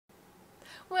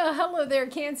Well, hello there,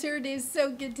 Cancer. It is so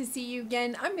good to see you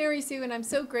again. I'm Mary Sue, and I'm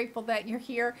so grateful that you're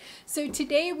here. So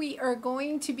today we are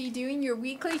going to be doing your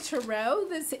weekly tarot.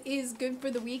 This is good for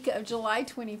the week of July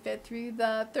 25th through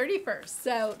the 31st.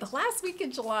 So the last week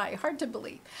of July, hard to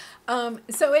believe.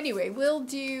 So anyway, we'll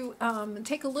do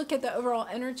take a look at the overall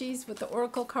energies with the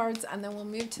oracle cards, and then we'll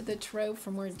move to the tarot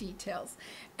for more details.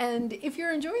 And if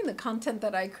you're enjoying the content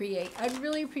that I create, I'd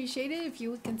really appreciate it if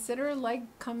you would consider like,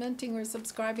 commenting, or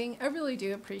subscribing. I really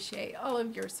do appreciate all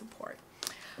of your support.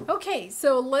 Okay,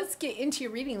 so let's get into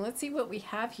your reading. Let's see what we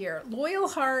have here. Loyal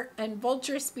heart and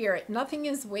vulture spirit. Nothing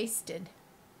is wasted.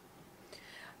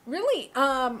 Really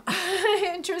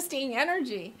interesting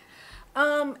energy.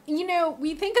 You know,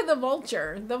 we think of the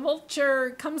vulture. The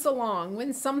vulture comes along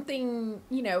when something,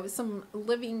 you know, some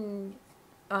living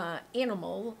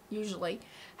animal usually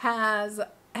has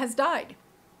died.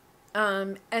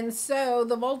 And so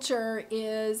the vulture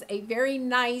is a very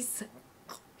nice,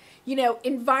 you know,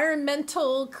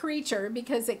 environmental creature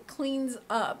because it cleans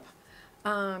up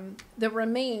the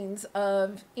remains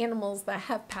of animals that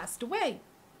have passed away.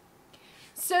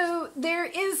 So there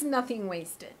is nothing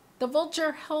wasted. The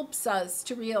vulture helps us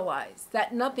to realize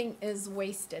that nothing is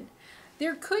wasted.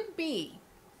 There could be,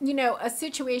 you know, a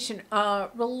situation, a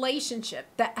relationship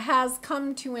that has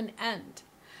come to an end.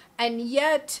 And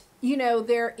yet, you know,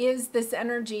 there is this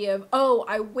energy of, oh,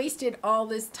 I wasted all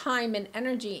this time and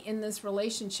energy in this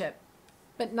relationship.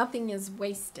 But nothing is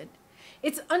wasted.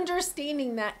 It's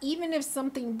understanding that even if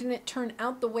something didn't turn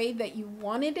out the way that you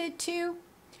wanted it to,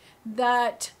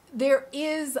 that there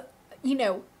is, you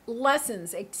know,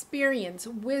 lessons, experience,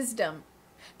 wisdom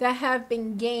that have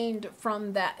been gained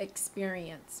from that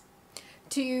experience.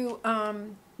 To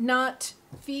not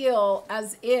feel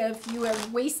as if you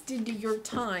have wasted your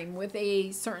time with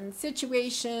a certain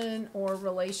situation or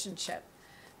relationship,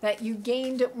 that you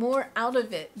gained more out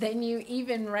of it than you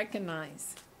even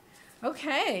recognize.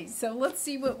 Okay, so let's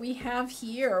see what we have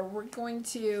here. We're going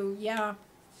to, yeah.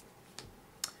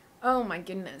 Oh my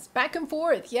goodness, back and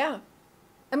forth, yeah.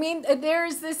 I mean,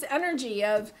 there's this energy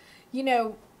of, you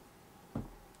know,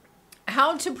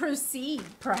 how to proceed,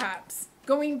 perhaps,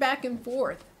 going back and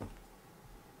forth.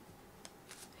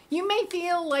 You may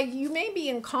feel like you may be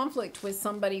in conflict with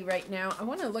somebody right now. I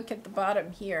want to look at the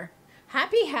bottom here.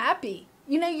 Happy.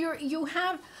 You know, you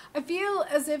have, I feel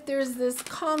as if there's this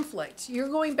conflict. You're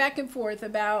going back and forth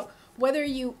about whether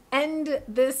you end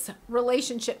this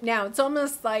relationship now. It's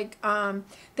almost like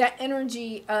that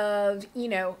energy of, you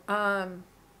know,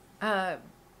 oh,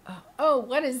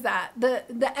 what is that?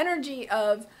 The energy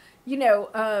of, you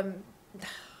know,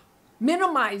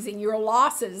 minimizing your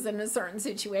losses in a certain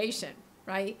situation,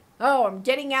 right? Oh, I'm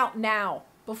getting out now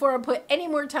before I put any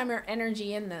more time or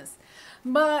energy in this.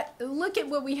 But look at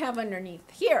what we have underneath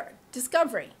here.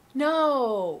 Discovery.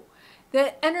 No.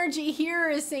 The energy here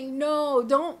is saying, no,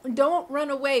 don't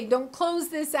run away. Don't close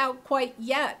this out quite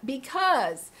yet,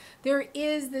 because there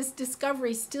is this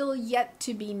discovery still yet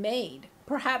to be made,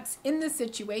 perhaps in the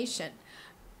situation.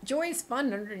 Joy is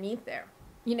fun underneath there.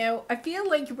 You know, I feel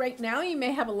like right now you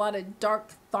may have a lot of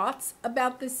dark thoughts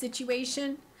about this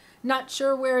situation. Not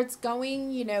sure where it's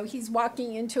going. You know, he's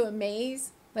walking into a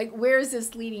maze. Like, where is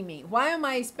this leading me? Why am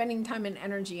I spending time and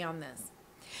energy on this?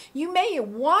 You may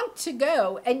want to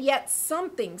go, and yet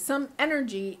some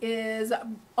energy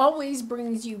always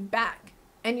brings you back.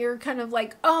 And you're kind of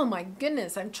like, oh my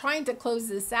goodness, I'm trying to close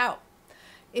this out.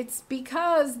 It's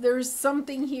because there's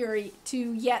something here to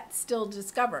yet still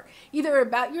discover. Either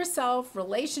about yourself,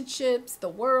 relationships, the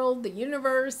world, the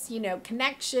universe, you know,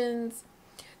 connections.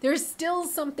 There's still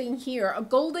something here, a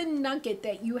golden nugget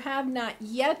that you have not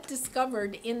yet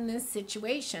discovered in this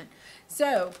situation.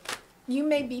 So you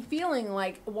may be feeling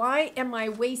like, why am I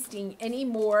wasting any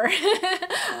more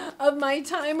of my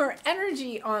time or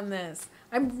energy on this?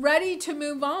 I'm ready to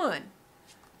move on.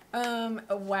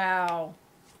 Wow.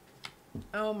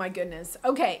 Oh my goodness.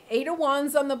 Okay, 8 of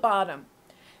Wands on the bottom.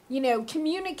 You know,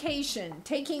 communication,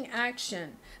 taking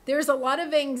action. There's a lot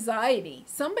of anxiety.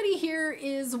 Somebody here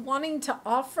is wanting to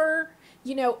offer,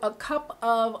 you know, a cup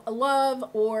of love,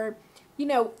 or, you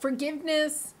know,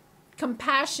 forgiveness,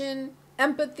 compassion,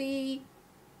 empathy,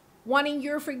 wanting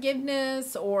your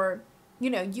forgiveness, or, you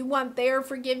know, you want their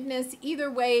forgiveness.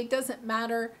 Either way, it doesn't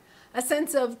matter. A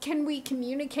sense of, can we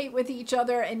communicate with each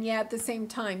other, and yet at the same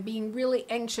time being really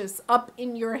anxious up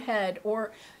in your head,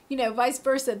 or, you know, vice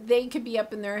versa. They could be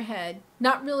up in their head,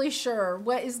 not really sure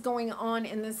what is going on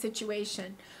in the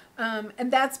situation.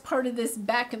 And that's part of this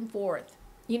back and forth.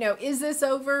 You know, is this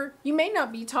over? You may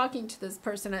not be talking to this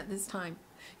person at this time.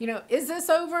 You know, is this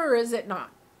over or is it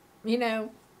not? You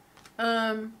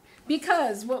know,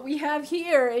 Because what we have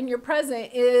here in your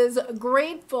present is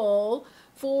grateful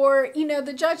for,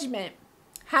 the judgment,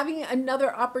 having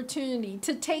another opportunity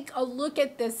to take a look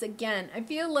at this again. I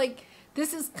feel like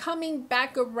this is coming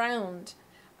back around.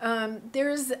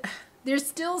 There's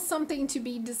still something to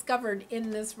be discovered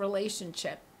in this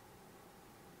relationship.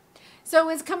 So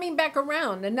it's coming back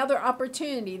around, another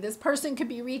opportunity. This person could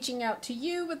be reaching out to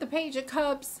you with the Page of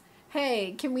Cups.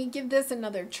 Hey, can we give this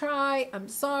another try? I'm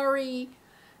sorry.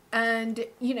 And,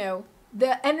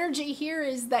 the energy here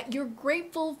is that you're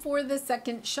grateful for the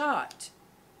second shot.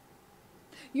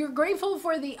 You're grateful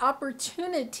for the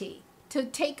opportunity to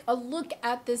take a look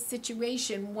at this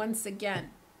situation once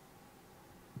again.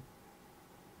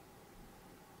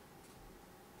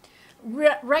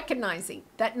 Recognizing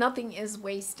that nothing is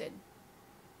wasted.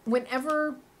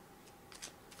 Whenever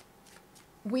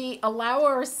we allow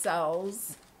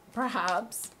ourselves,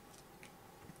 perhaps,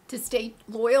 to stay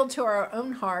loyal to our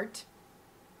own heart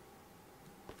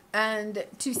and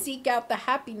to seek out the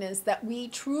happiness that we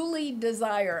truly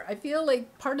desire. I feel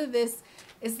like part of this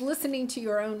is listening to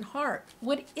your own heart.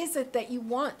 What is it that you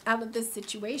want out of this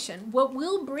situation? What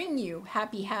will bring you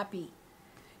happy?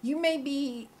 You may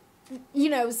be,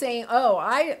 saying, oh,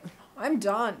 I'm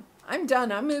done.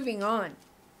 I'm moving on.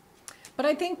 But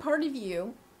I think part of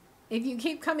you, if you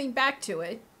keep coming back to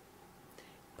it,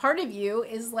 part of you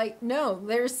is like, no,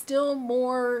 there's still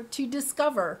more to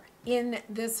discover in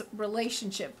this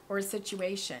relationship or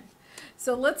situation.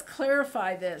 So let's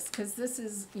clarify this, because this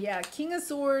is, King of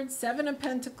Swords, Seven of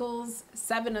Pentacles,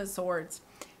 Seven of Swords,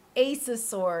 Ace of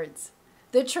Swords.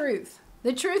 The truth.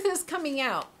 The truth is coming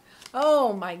out.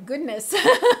 Oh my goodness.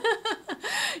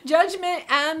 Judgment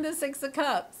and the Six of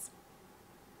Cups.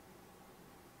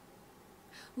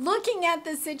 Looking at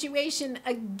the situation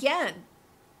again.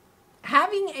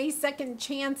 Having a second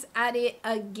chance at it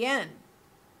again.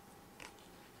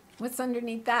 What's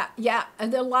underneath that? Yeah,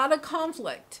 and a lot of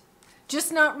conflict.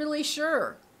 Just not really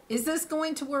sure. Is this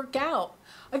going to work out?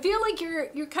 I feel like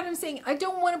you're kind of saying, I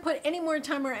don't want to put any more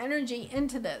time or energy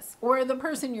into this, or the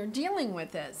person you're dealing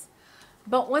with is.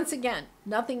 But once again,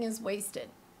 nothing is wasted.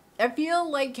 I feel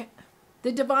like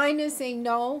the divine is saying,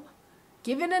 no,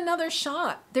 give it another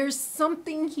shot. There's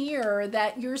something here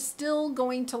that you're still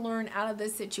going to learn out of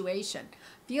this situation.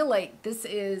 I feel like this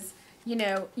is,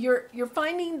 you're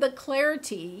finding the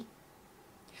clarity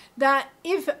that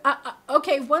if,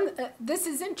 this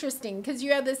is interesting because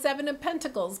you have the Seven of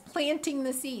Pentacles, planting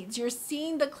the seeds. You're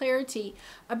seeing the clarity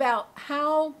about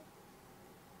how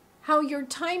your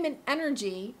time and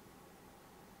energy,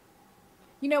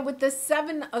 with the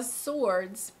Seven of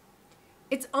Swords,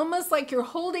 it's almost like you're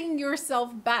holding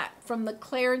yourself back from the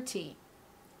clarity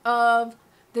of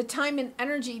the time and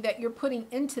energy that you're putting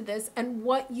into this and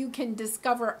what you can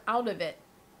discover out of it.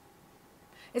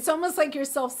 It's almost like you're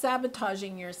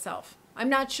self-sabotaging yourself. I'm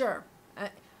not sure.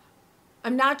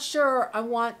 I'm not sure I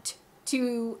want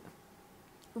to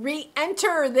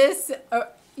re-enter this,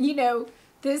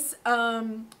 this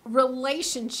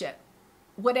relationship,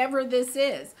 whatever this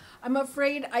is. I'm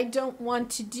afraid I don't want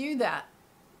to do that.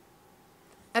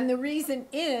 And the reason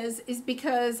is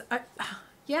because I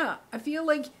feel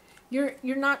like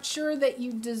you're not sure that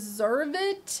you deserve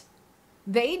it.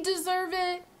 They deserve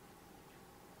it.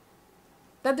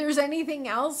 That there's anything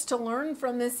else to learn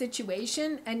from this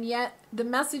situation, and yet the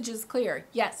message is clear.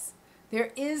 Yes,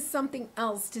 there is something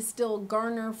else to still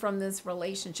garner from this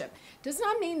relationship. Does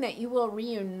not mean that you will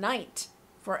reunite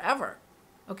forever,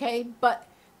 okay? But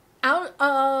out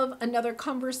of another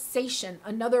conversation,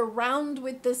 another round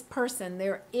with this person,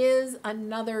 there is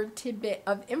another tidbit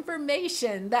of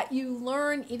information that you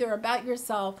learn either about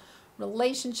yourself,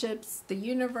 relationships, the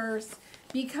universe,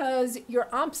 because your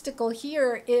obstacle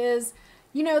here is,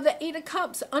 the Eight of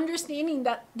Cups, understanding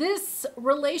that this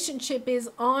relationship is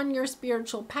on your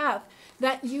spiritual path,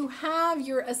 that you have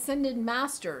your ascended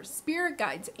masters, spirit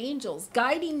guides, angels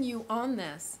guiding you on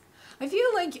this. I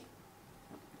feel like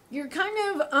you're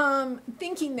kind of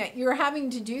thinking that you're having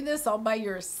to do this all by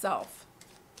yourself.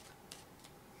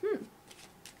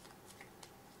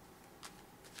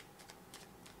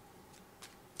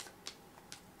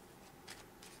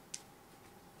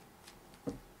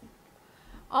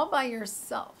 All by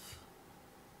yourself.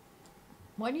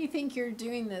 Why do you think you're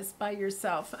doing this by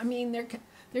yourself? I mean,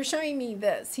 they're showing me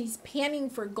this. He's panning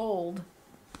for gold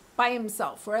by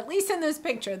himself, or at least in this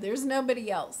picture, there's nobody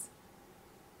else.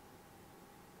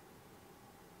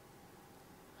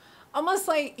 Almost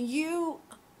like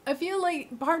I feel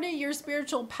like part of your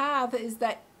spiritual path is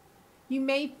that you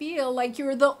may feel like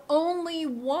you're the only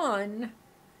one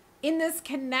in this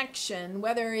connection,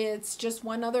 whether it's just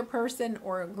one other person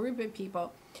or a group of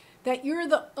people, that you're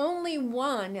the only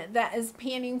one that is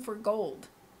panning for gold.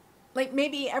 Like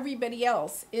maybe everybody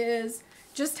else is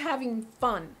just having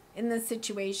fun in this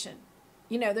situation.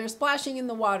 You know, they're splashing in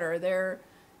the water. They're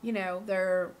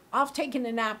off taking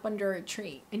a nap under a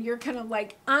tree. And you're kind of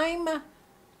like, I'm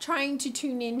trying to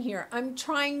tune in here. I'm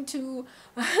trying to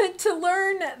to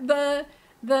learn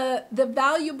the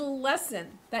valuable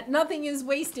lesson that nothing is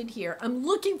wasted here. I'm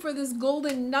looking for this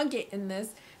golden nugget in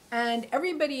this, and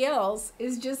everybody else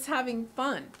is just having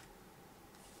fun.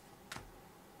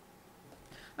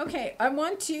 Okay, I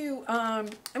want to, I'm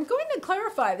going to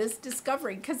clarify this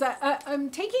discovery, because I'm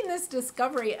taking this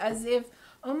discovery as if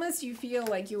almost you feel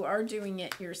like you are doing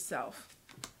it yourself.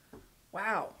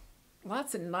 Wow,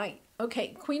 lots of night. Okay,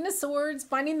 Queen of Swords,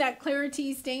 finding that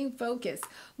clarity, staying focused.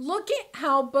 Look at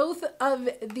how both of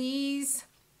these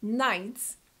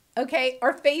knights, okay,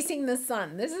 are facing the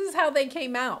sun. This is how they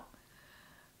came out.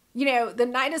 You know, the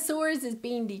Knight of Swords is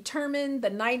being determined.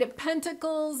 The Knight of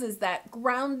Pentacles is that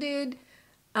grounded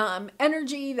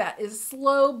energy that is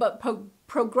slow but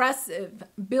progressive,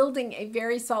 building a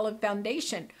very solid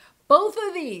foundation. Both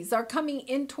of these are coming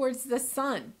in towards the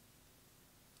sun.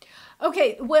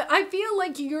 Okay, what I feel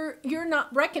like you're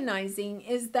not recognizing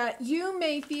is that you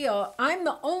may feel, I'm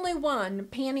the only one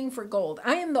panning for gold.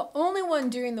 I am the only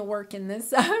one doing the work in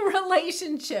this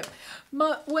relationship.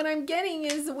 But what I'm getting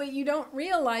is what you don't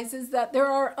realize is that there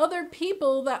are other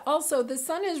people that also, the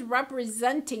sun is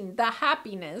representing the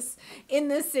happiness in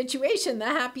this situation,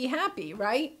 the happy,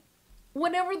 right?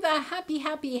 Whatever the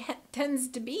happy tends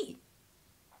to be.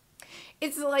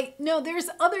 It's like, no, there's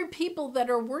other people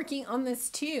that are working on this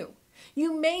too.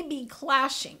 You may be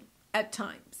clashing at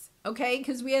times, okay?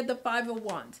 Because we had the Five of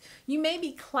Wands. You may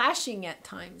be clashing at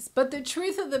times, but the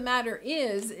truth of the matter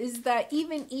is that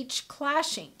even each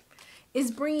clashing is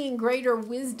bringing greater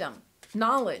wisdom,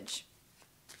 knowledge,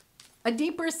 a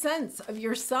deeper sense of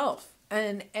yourself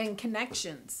and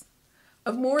connections,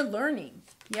 of more learning.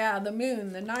 Yeah, the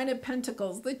Moon, the Nine of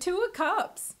Pentacles, the Two of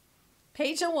Cups,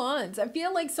 Page of Wands. I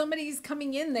feel like somebody's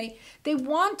coming in. They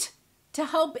want to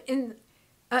help in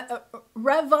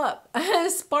rev up,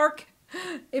 spark.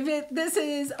 This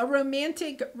is a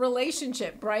romantic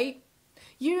relationship, right?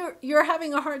 You're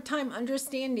having a hard time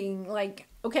understanding, like,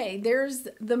 okay, there's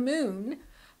the Moon,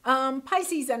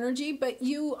 Pisces energy, but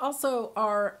you also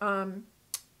are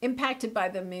impacted by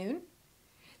the Moon.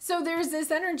 So there's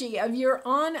this energy of you're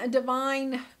on a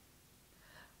divine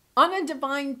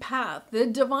path. The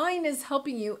divine is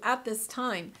helping you at this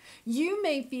time. You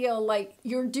may feel like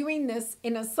you're doing this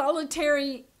in a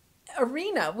solitary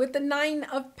arena with the Nine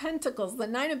of Pentacles. The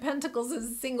Nine of Pentacles is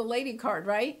a single lady card,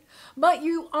 right? But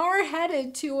you are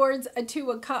headed towards a Two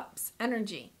of Cups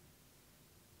energy.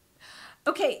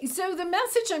 Okay, so the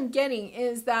message I'm getting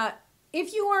is that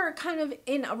if you are kind of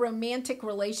in a romantic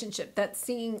relationship that's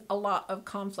seeing a lot of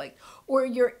conflict, or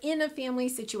you're in a family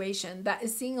situation that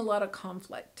is seeing a lot of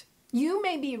conflict, you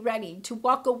may be ready to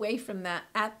walk away from that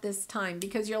at this time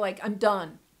because you're like, I'm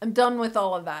done. I'm done with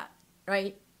all of that,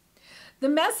 right? The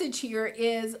message here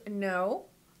is no,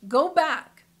 go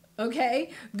back,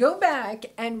 okay? Go back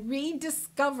and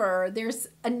rediscover. There's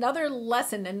another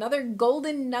lesson, another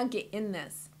golden nugget in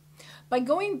this. By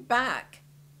going back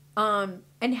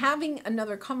and having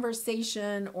another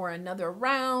conversation or another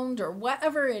round or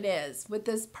whatever it is with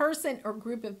this person or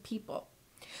group of people,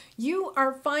 you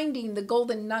are finding the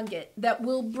golden nugget that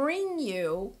will bring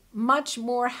you much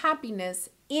more happiness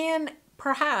in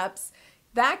perhaps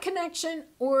that connection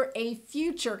or a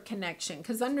future connection.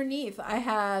 Because underneath I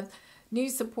have new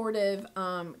supportive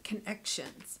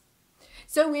connections.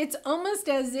 So it's almost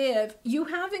as if you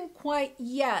haven't quite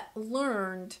yet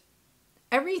learned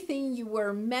everything you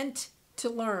were meant to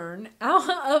learn out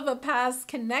of a past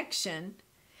connection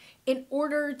in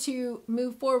order to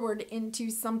move forward into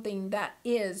something that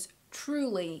is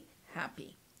truly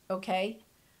happy, okay?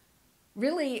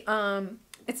 Really, and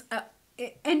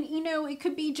you know, it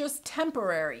could be just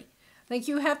temporary. Like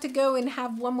you have to go and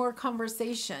have one more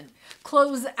conversation,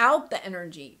 close out the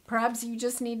energy. Perhaps you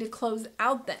just need to close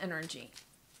out the energy.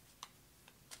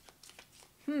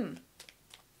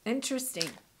 Interesting.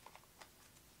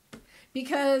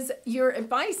 Because your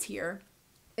advice here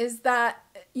is that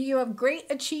you have great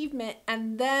achievement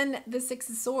and then the Six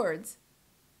of Swords.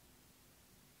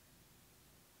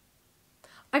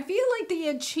 I feel like the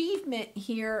achievement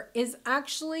here is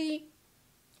actually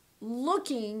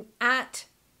looking at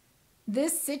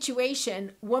this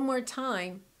situation one more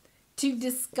time to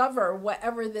discover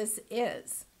whatever this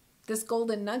is, this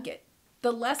golden nugget,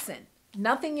 the lesson.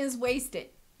 Nothing is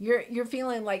wasted. You're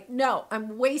feeling like, no,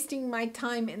 I'm wasting my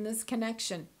time in this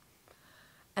connection.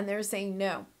 And they're saying,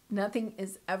 no, Nothing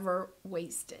is ever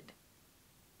wasted.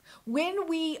 When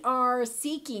we are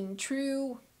seeking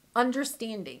true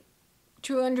understanding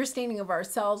of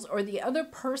ourselves or the other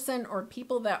person or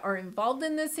people that are involved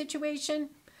in this situation,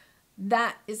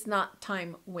 that is not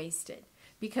time wasted.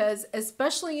 Because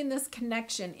especially in this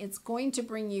connection, it's going to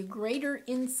bring you greater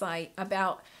insight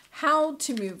about how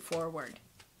to move forward.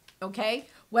 Okay?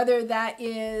 Whether that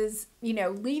is,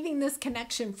 leaving this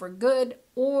connection for good,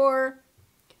 or,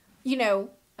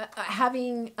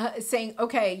 saying,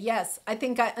 okay, yes, I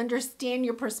think I understand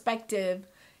your perspective.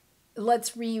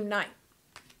 Let's reunite.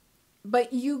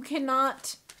 But you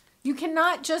cannot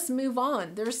just move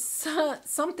on. There's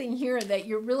something here that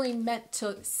you're really meant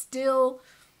to still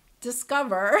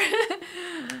discover.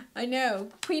 I know.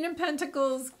 Queen of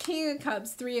Pentacles, King of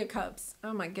Cups, Three of Cups.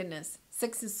 Oh my goodness.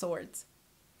 Six of Swords.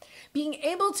 Being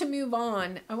able to move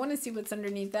on. I want to see what's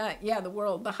underneath that. Yeah, the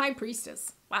World. The High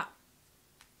Priestess. Wow.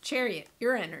 Chariot.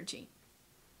 Your energy.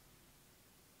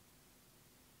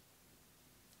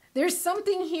 There's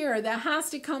something here that has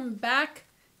to come back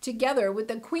together with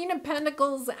the Queen of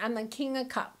Pentacles and the King of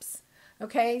Cups.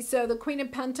 Okay, so the Queen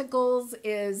of Pentacles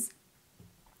is,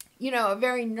 a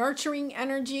very nurturing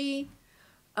energy,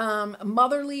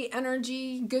 motherly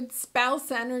energy, good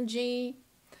spouse energy.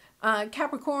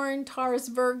 Capricorn, Taurus,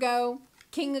 Virgo.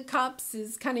 King of Cups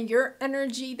is kind of your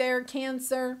energy there,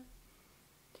 Cancer.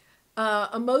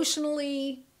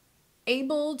 Emotionally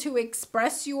able to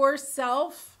express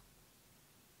yourself.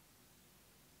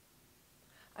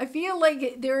 I feel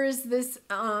like there is this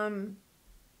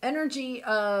energy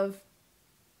of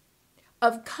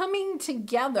coming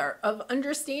together, of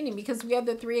understanding, because we have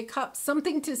the Three of Cups,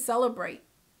 something to celebrate.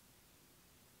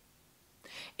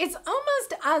 It's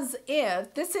almost as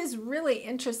if, this is really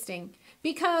interesting,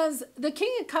 because the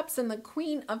King of Cups and the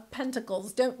Queen of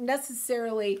Pentacles don't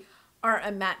necessarily are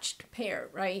a matched pair,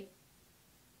 right?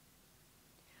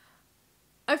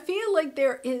 I feel like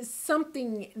there is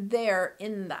something there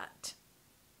in that.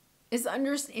 Is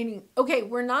understanding, okay,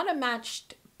 we're not a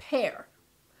matched pair.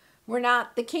 We're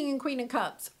not the King and Queen of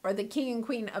Cups or the King and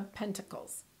Queen of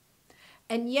Pentacles.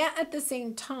 And yet at the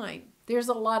same time, there's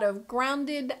a lot of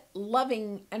grounded,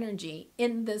 loving energy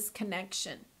in this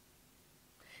connection.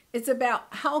 It's about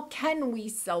how can we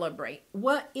celebrate?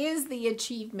 What is the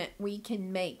achievement we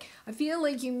can make? I feel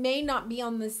like you may not be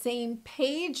on the same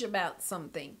page about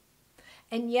something.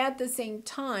 And yet at the same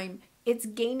time, it's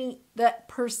gaining that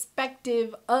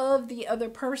perspective of the other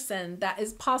person that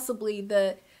is possibly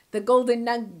the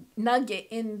golden nugget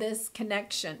in this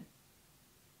connection.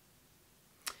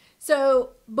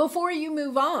 So before you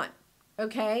move on,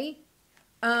 okay,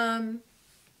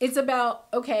 it's about,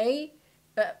 okay,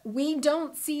 we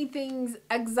don't see things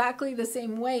exactly the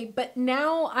same way, but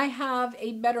now I have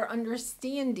a better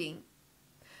understanding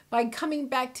by coming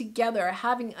back together,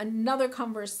 having another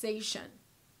conversation.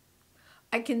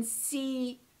 I can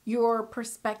see your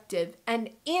perspective,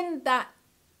 and in that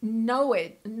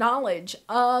knowledge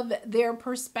of their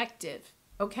perspective,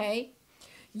 okay,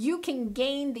 you can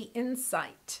gain the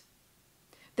insight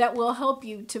that will help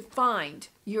you to find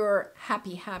your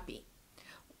happy.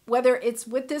 Whether it's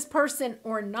with this person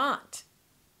or not,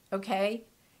 okay,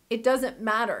 it doesn't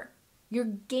matter. You're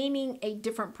gaining a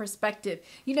different perspective.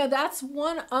 That's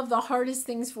one of the hardest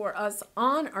things for us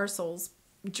on our soul's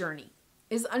journey,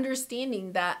 is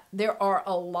understanding that there are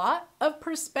a lot of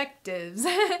perspectives.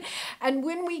 And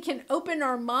when we can open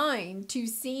our mind to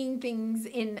seeing things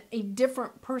in a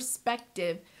different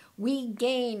perspective, we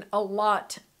gain a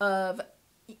lot of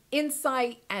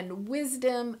insight and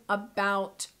wisdom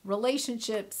about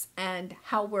relationships and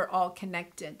how we're all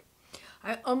connected.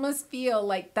 I almost feel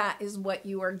like that is what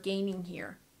you are gaining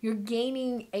here. You're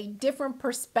gaining a different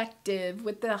perspective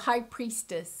with the High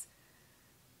Priestess.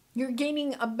 You're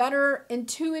gaining a better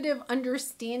intuitive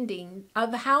understanding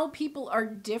of how people are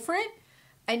different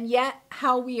and yet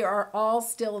how we are all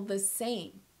still the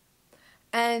same.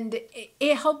 And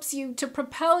it helps you to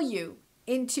propel you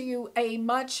into a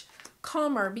much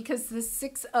calmer, because the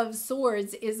Six of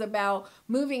Swords is about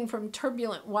moving from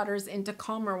turbulent waters into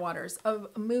calmer waters, of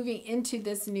moving into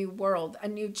this new world, a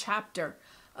new chapter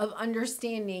of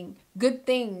understanding good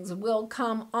things will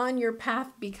come on your path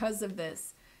because of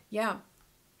this. Yeah.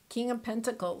 King of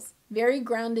Pentacles, very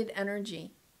grounded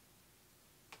energy.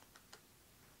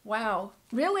 Wow,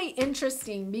 really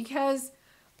interesting, because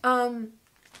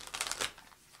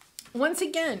once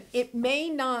again, it may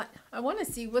not, I want to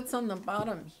see what's on the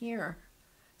bottom here.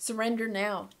 Surrender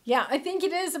now. Yeah, I think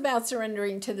it is about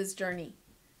surrendering to this journey.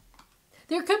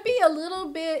 There could be a little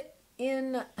bit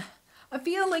in, I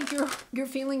feel like your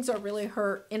feelings are really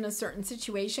hurt in a certain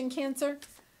situation, Cancer.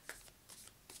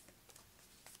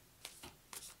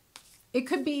 it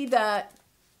could be that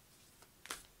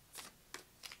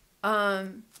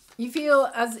you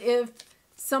feel as if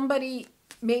somebody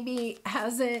maybe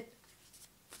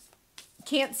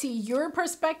can't see your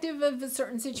perspective of a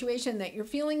certain situation, that your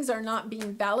feelings are not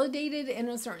being validated in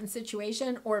a certain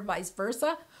situation, or vice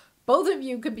versa. Both of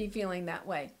you could be feeling that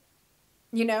way.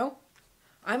 You know,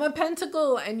 I'm a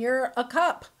pentacle and you're a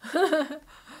cup.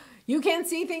 You can't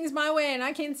see things my way and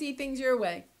I can't see things your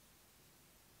way.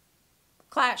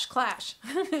 Clash, clash.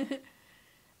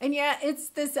 And yet it's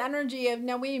this energy of,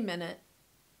 now wait a minute,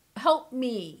 help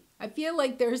me. I feel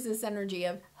like there's this energy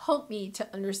of, help me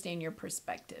to understand your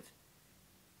perspective.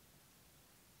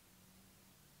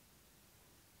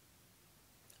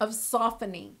 Of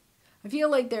softening. I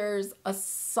feel like there's a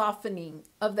softening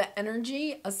of the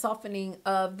energy, a softening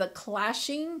of the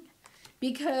clashing,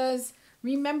 because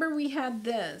remember we had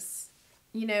this,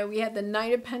 you know, we had the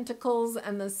Knight of Pentacles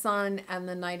and the Sun and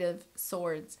the Knight of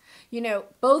Swords. You know,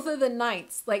 both of the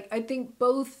knights, like I think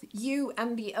both you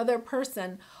and the other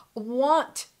person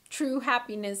want true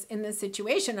happiness in this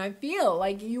situation. I feel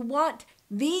like you want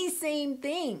the same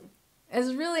thing.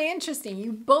 It's really interesting.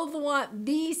 You both want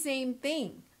the same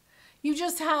thing. You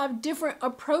just have different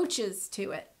approaches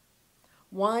to it.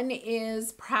 One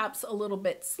is perhaps a little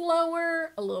bit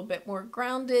slower, a little bit more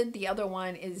grounded. The other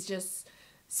one is just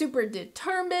super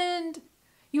determined.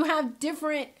 You have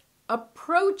different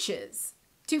approaches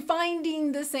to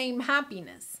finding the same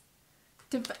happiness,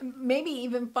 to maybe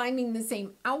even finding the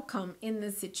same outcome in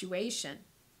the situation.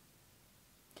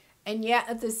 And yet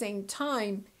at the same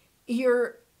time,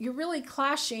 you're really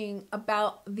clashing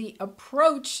about the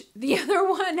approach the other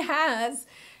one has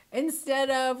instead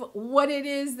of what it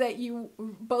is that you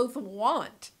both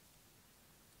want,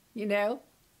 you know?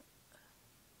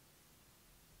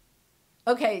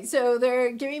 Okay, so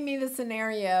they're giving me the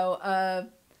scenario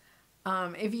of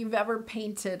if you've ever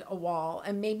painted a wall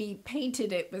and maybe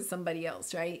painted it with somebody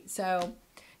else, right? So,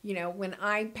 you know, when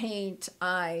I paint,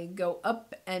 I go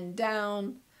up and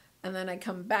down, and then I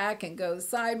come back and go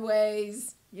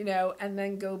sideways, you know, and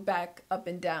then go back up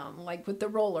and down, like with the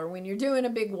roller when you're doing a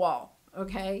big wall,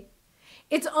 okay?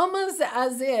 It's almost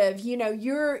as if, you know,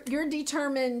 you're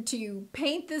determined to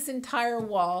paint this entire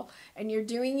wall, and you're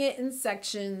doing it in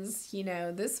sections, you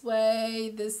know, this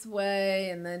way,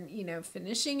 and then, you know,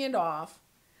 finishing it off.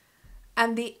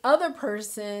 And the other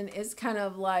person is kind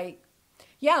of like,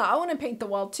 yeah, I want to paint the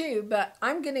wall too, but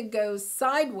I'm going to go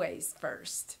sideways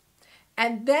first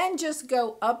and then just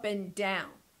go up and down.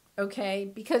 Okay,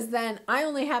 because then I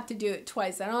only have to do it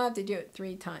twice. I don't have to do it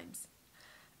 3 times.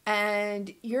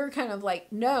 And you're kind of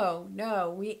like, no,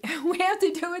 we have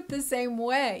to do it the same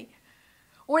way.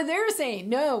 Or they're saying,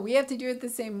 no, we have to do it the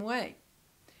same way.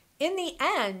 In the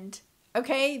end,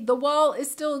 okay, the wall is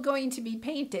still going to be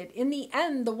painted. In the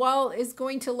end, the wall is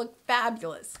going to look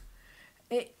fabulous.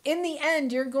 In the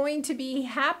end, you're going to be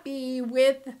happy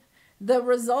with the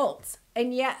results.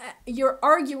 And yet you're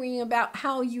arguing about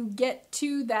how you get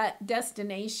to that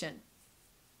destination.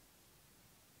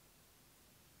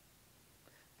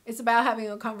 It's about having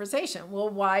a conversation. Well,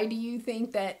 why do you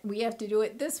think that we have to do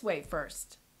it this way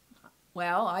first?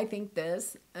 Well, I think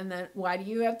this. And then why do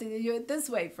you have to do it this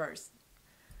way first?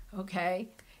 Okay.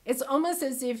 It's almost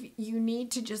as if you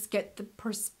need to just get the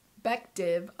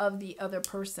perspective of the other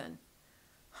person.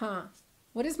 Huh.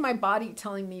 What is my body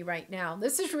telling me right now?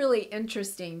 This is really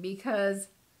interesting because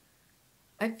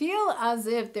I feel as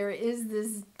if there is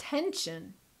this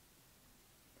tension.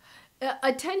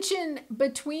 A tension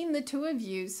between the two of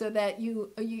you so that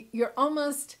you're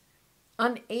almost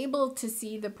unable to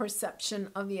see the perception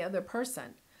of the other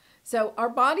person. So our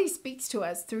body speaks to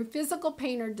us through physical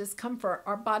pain or discomfort.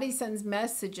 Our body sends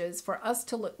messages for us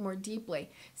to look more deeply.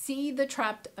 See the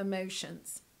trapped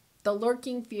emotions, the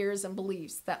lurking fears and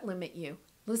beliefs that limit you.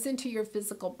 Listen to your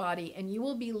physical body and you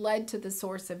will be led to the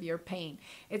source of your pain.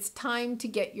 It's time to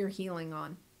get your healing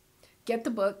on. Get the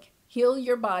book, Heal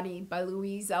Your Body by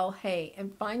Louise L. Hay,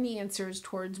 and find the answers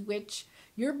towards which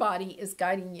your body is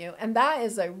guiding you. And that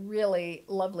is a really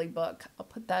lovely book. I'll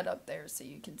put that up there so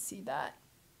you can see that.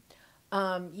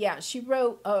 Yeah, she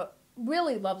wrote a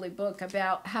really lovely book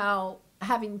about how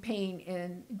having pain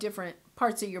in different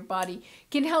parts of your body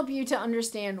can help you to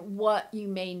understand what you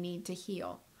may need to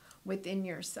heal within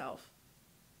yourself.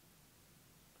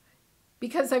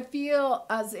 Because I feel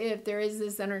as if there is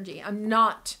this energy. I'm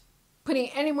not putting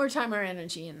any more time or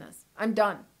energy in this. I'm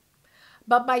done.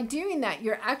 But by doing that,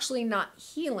 you're actually not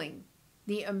healing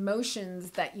the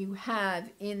emotions that you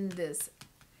have in this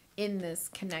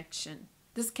connection.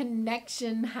 This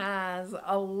connection has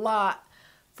a lot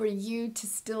for you to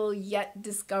still yet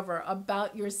discover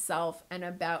about yourself and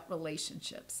about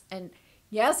relationships. And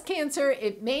Yes, Cancer,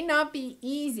 it may not be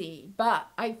easy, but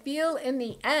I feel in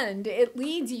the end it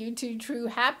leads you to true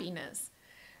happiness.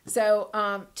 So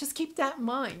just keep that in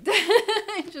mind.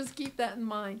 Just keep that in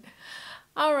mind.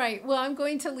 All right, well, I'm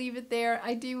going to leave it there.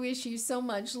 I do wish you so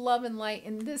much love and light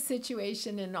in this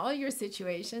situation and all your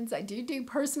situations. I do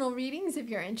personal readings if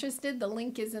you're interested. The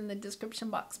link is in the description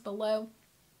box below.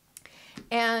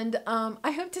 And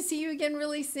I hope to see you again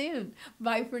really soon.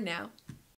 Bye for now.